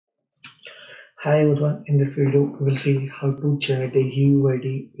Hi everyone, in this video we will see how to generate a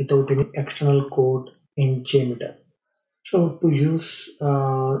UUID without any external code in JMeter. So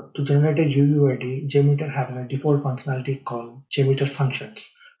to generate a UUID, JMeter has a default functionality called JMeter functions.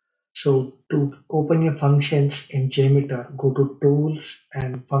 So to open your functions in JMeter, go to Tools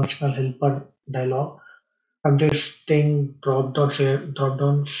and Functional Helper dialog. From this thing, drop down,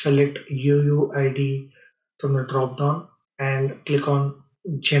 select UUID from the drop down and click on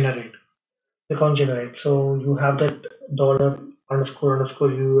Generate. Click on generate. So you have that $_underscore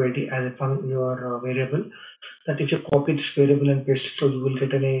UUID as your variable. That if you copy this variable and paste it, so you will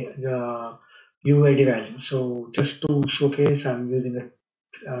get UUID value. So just to showcase, I'm using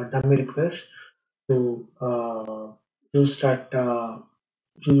a dummy request to use that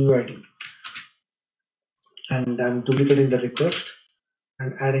UUID, and I'm duplicating the request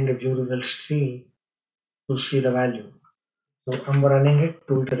and adding a view results tree to see the value. So I'm running it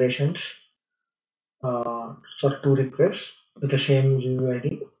 2 iterations. For 2 requests with the same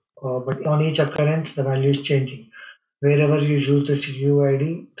UUID, but on each occurrence the value is changing. Wherever you use this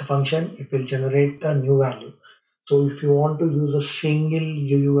UUID, the function, it will generate a new value. So if you want to use a single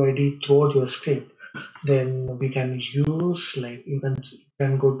UUID throughout your script, then we can use, like, you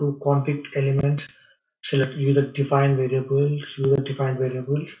can go to config elements, select user defined variables.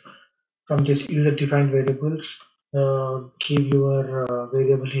 From this user defined variables, give your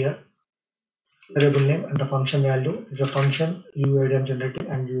variable here, variable name, and the function value is a function UUID I'm generating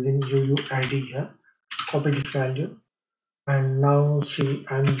and using UUID here. Copy this value, and now see,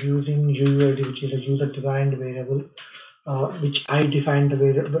 I'm using UUID, which is a user defined variable, which I defined in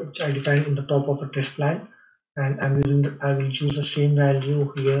the top of a test plan, and I will use the same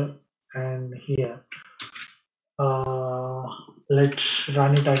value here and here. Let's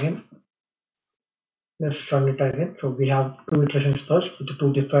run it again. So we have 2 iterations first with the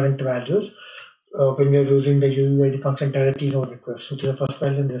 2 different values. When we are using the UUID function directly on request. So to the first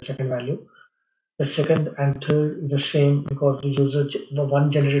value and the second value. The second and third is the same because we use the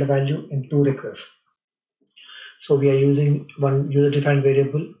one generated value in 2 requests. So we are using one user defined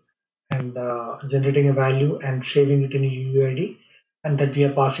variable and generating a value and saving it in a UUID, and that we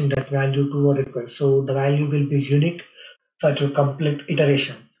are passing that value to a request. So the value will be unique for a complete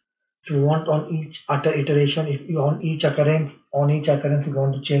iteration. If you want on each iteration, if you on each occurrence you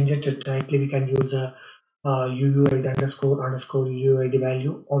want to change it, directly we can use the UUID underscore UUID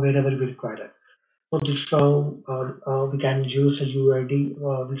value or wherever we require it. So this is how we can use a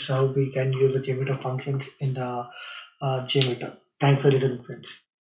UUID. This is how we can use the JMeter functions in the JMeter. Thanks for listening, friends.